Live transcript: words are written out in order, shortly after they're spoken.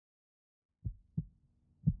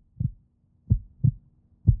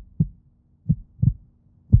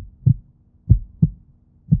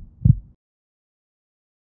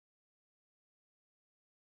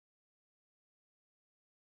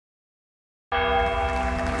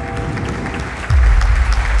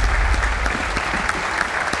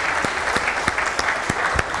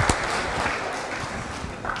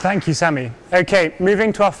Thank you, Sammy. Okay,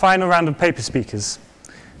 moving to our final round of paper speakers.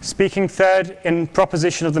 Speaking third in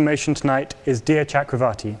proposition of the motion tonight is Dia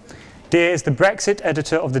Chakravarty. Dia is the Brexit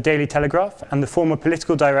editor of the Daily Telegraph and the former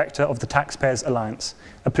political director of the TaxPayers Alliance.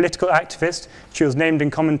 A political activist, she was named in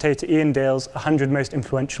commentator Iain Dale's 100 Most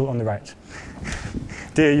Influential on the Right.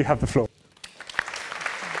 Dia, you have the floor.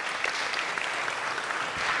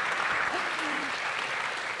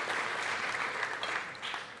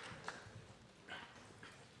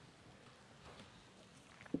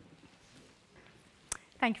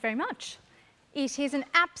 Thank you very much. It is an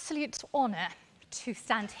absolute honour to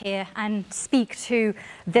stand here and speak to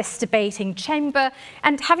this debating chamber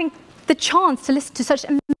and having the chance to listen to such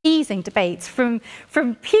amazing debates from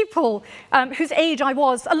people whose age I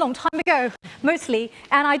was a long time ago, mostly,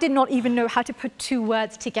 and I did not even know how to put two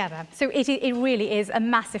words together. So it really is a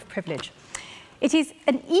massive privilege. It is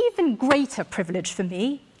an even greater privilege for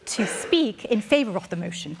me to speak in favour of the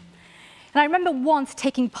motion. And I remember once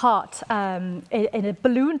taking part in a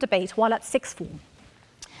balloon debate while at sixth form.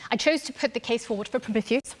 I chose to put the case forward for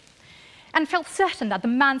Prometheus and felt certain that the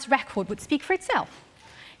man's record would speak for itself.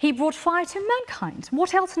 He brought fire to mankind.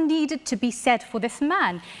 What else needed to be said for this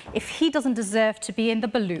man? If he doesn't deserve to be in the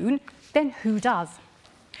balloon, then who does?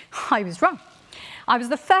 I was wrong. I was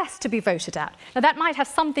the first to be voted out. Now, that might have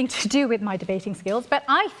something to do with my debating skills, but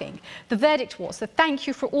I think the verdict was that thank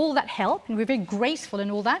you for all that help, and we're very graceful and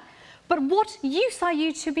all that, but what use are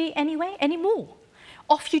you to be anymore?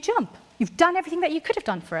 Off you jump. You've done everything that you could have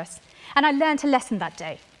done for us. And I learned a lesson that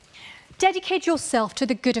day. Dedicate yourself to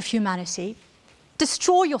the good of humanity.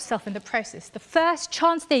 Destroy yourself in the process. The first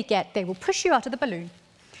chance they get, they will push you out of the balloon.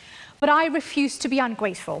 But I refuse to be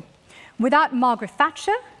ungrateful. Without Margaret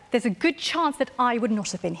Thatcher, there's a good chance that I would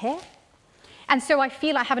not have been here. And so I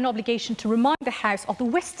feel I have an obligation to remind the House of the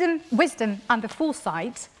wisdom and the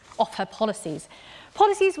foresight of her policies.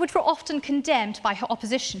 Policies which were often condemned by her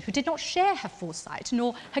opposition, who did not share her foresight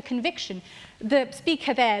nor her conviction. The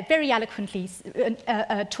speaker there very eloquently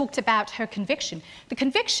talked about her conviction. The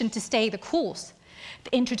conviction to stay the course.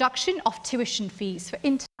 The introduction of tuition fees for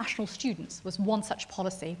international students was one such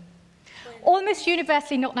policy. Almost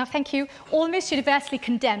universally, almost universally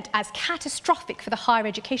condemned as catastrophic for the higher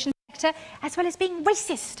education sector, as well as being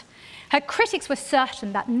racist. Her critics were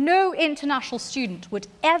certain that no international student would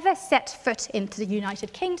ever set foot into the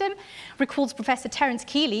United Kingdom, recalls Professor Terence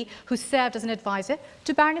Keeley, who served as an advisor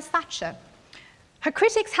to Baroness Thatcher. Her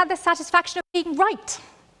critics had the satisfaction of being right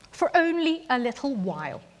for only a little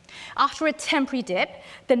while. After a temporary dip,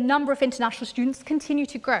 the number of international students continued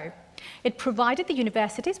to grow. It provided the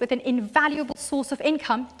universities with an invaluable source of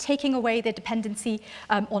income, taking away their dependency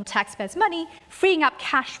on taxpayers' money, freeing up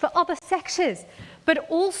cash for other sectors, but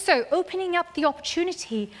also opening up the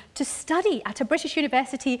opportunity to study at a British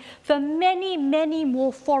university for many, many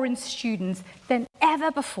more foreign students than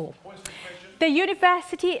ever before. The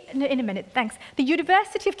university, in a minute, thanks. The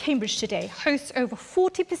University of Cambridge today hosts over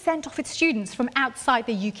 40% of its students from outside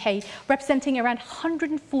the UK, representing around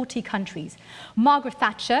 140 countries. Margaret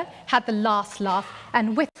Thatcher had the last laugh,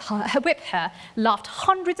 and with her laughed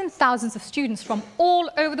hundreds and thousands of students from all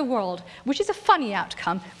over the world, which is a funny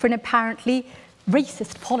outcome for an apparently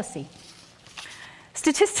racist policy.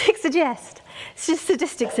 Statistics suggest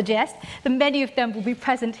that many of them will be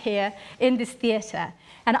present here in this theatre.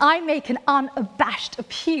 And I make an unabashed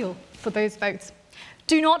appeal for those votes.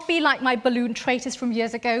 Do not be like my balloon traitors from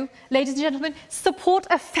years ago. Ladies and gentlemen, support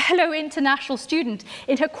a fellow international student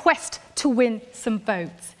in her quest to win some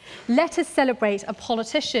votes. Let us celebrate a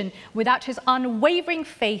politician without his unwavering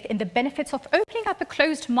faith in the benefits of opening up a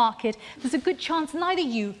closed market. There's a good chance neither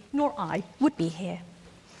you nor I would be here.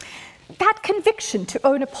 That conviction to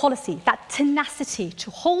own a policy, that tenacity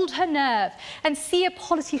to hold her nerve and see a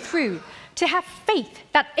policy through, to have faith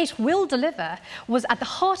that it will deliver, was at the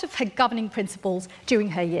heart of her governing principles during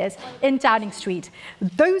her years in Downing Street.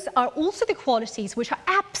 Those are also the qualities which are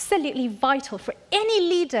absolutely vital for any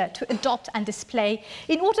leader to adopt and display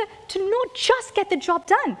in order to not just get the job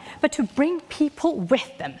done, but to bring people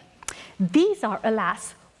with them. These are,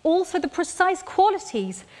 alas, also the precise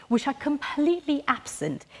qualities which are completely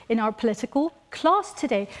absent in our political class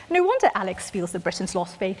today. No wonder Alex feels that Britain's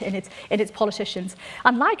lost faith in its politicians.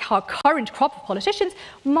 Unlike our current crop of politicians,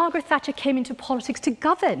 Margaret Thatcher came into politics to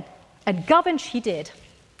govern, and govern she did.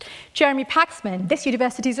 Jeremy Paxman, this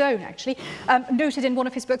university's own actually, noted in one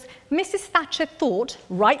of his books, Mrs. Thatcher thought,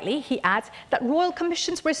 rightly, he adds, that royal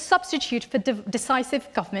commissions were a substitute for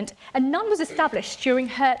decisive government, and none was established during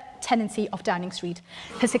her tenancy of Downing Street.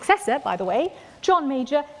 Her successor, by the way, John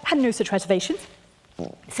Major, had no such reservations,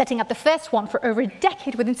 setting up the first one for over a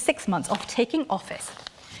decade within 6 months of taking office.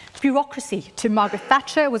 Bureaucracy, to Margaret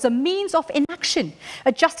Thatcher, was a means of inaction,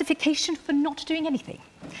 a justification for not doing anything.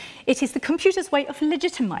 It is the computer's way of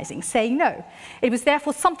legitimising saying no. It was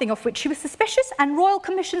therefore something of which she was suspicious, and royal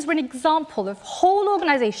commissions were an example of whole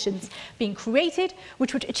organisations being created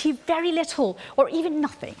which would achieve very little or even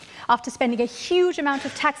nothing after spending a huge amount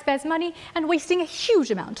of taxpayers' money and wasting a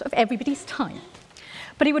huge amount of everybody's time.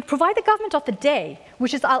 But it would provide the government of the day,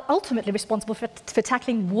 which is ultimately responsible for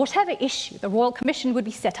tackling whatever issue the Royal Commission would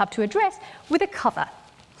be set up to address, with a cover.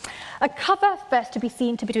 A cover first to be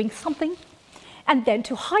seen to be doing something, and then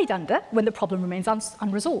to hide under when the problem remains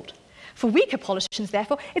unresolved. For weaker politicians,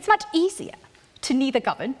 therefore, it's much easier to neither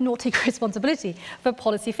govern nor take responsibility for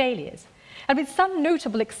policy failures. And with some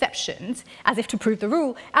notable exceptions, as if to prove the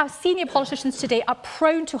rule, our senior politicians today are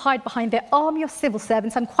prone to hide behind their army of civil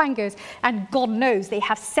servants and quangos, and God knows they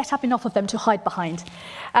have set up enough of them to hide behind.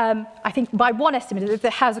 I think by one estimate, the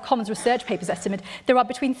House of Commons research papers estimate, there are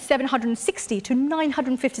between 760 to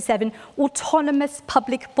 957 autonomous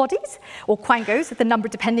public bodies, or quangos, the number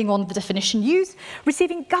depending on the definition used,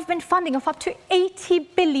 receiving government funding of up to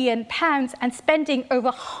 £80 billion and spending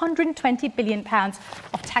over £120 billion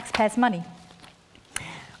of taxpayers' money.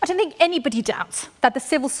 I don't think anybody doubts that the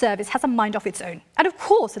civil service has a mind of its own. And of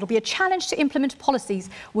course, it'll be a challenge to implement policies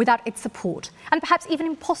without its support, and perhaps even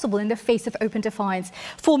impossible in the face of open defiance.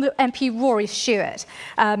 Former MP Rory Stewart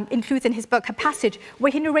includes in his book a passage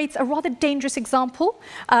where he narrates a rather dangerous example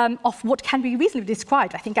of what can be reasonably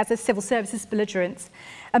described, I think, as a civil services belligerence.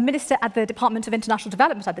 A minister at the Department of International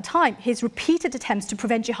Development at the time, his repeated attempts to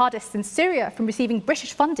prevent jihadists in Syria from receiving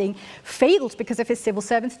British funding failed because of his civil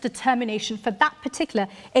servants' determination for that particular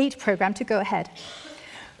aid programme to go ahead.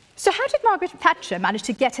 So how did Margaret Thatcher manage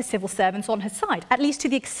to get her civil servants on her side, at least to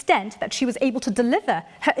the extent that she was able to deliver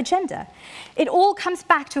her agenda? It all comes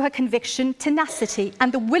back to her conviction, tenacity,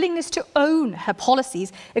 and the willingness to own her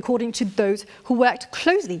policies according to those who worked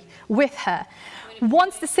closely with her.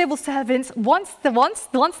 Once the civil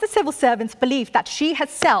servants believed that she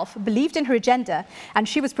herself believed in her agenda and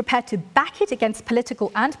she was prepared to back it against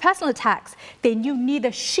political and personal attacks, they knew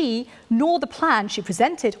neither she nor the plan she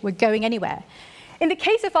presented were going anywhere. In the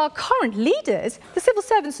case of our current leaders, the civil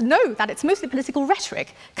servants know that it's mostly political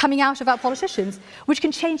rhetoric coming out of our politicians, which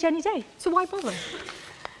can change any day. So why bother?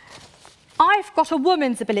 I've got a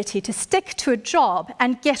woman's ability to stick to a job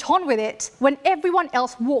and get on with it when everyone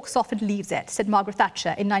else walks off and leaves it, said Margaret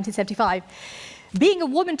Thatcher in 1975. Being a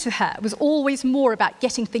woman to her was always more about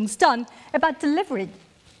getting things done, about delivering,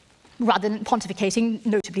 rather than pontificating,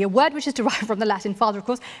 notably a word which is derived from the Latin father, of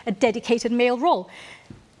course, a dedicated male role.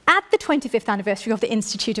 At the 25th anniversary of the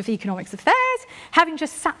Institute of Economics Affairs, having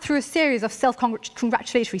just sat through a series of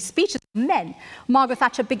self-congratulatory speeches from men, Margaret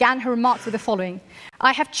Thatcher began her remarks with the following: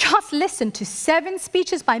 "I have just listened to 7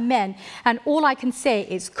 speeches by men, and all I can say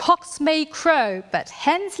is cocks may crow, but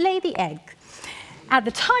hens lay the egg." At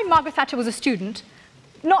the time, Margaret Thatcher was a student,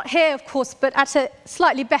 not here, of course, but at a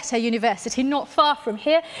slightly better university, not far from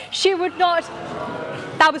here. She would not...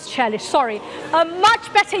 That was churlish, sorry. A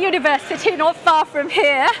much better university, not far from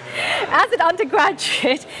here. As an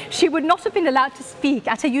undergraduate, she would not have been allowed to speak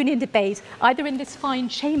at a union debate, either in this fine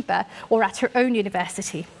chamber or at her own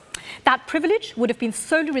university. That privilege would have been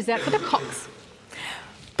solely reserved for the cocks.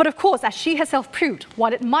 But of course, as she herself proved,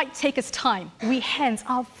 while it might take us time, we hens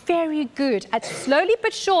are very good at slowly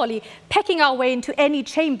but surely pecking our way into any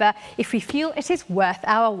chamber if we feel it is worth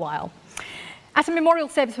our while. At a memorial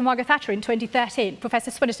service for Margaret Thatcher in 2013, Professor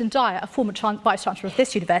Swinnerton Dyer, a former Vice-Chancellor of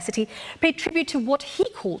this university, paid tribute to what he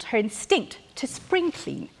called her instinct to spring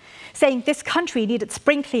clean, saying this country needed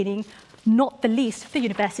spring cleaning, not the least the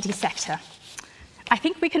university sector. I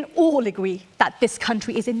think we can all agree that this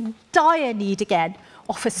country is in dire need again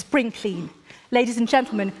of a spring clean. Ladies and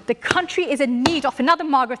gentlemen, the country is in need of another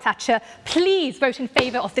Margaret Thatcher. Please vote in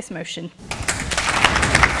favour of this motion.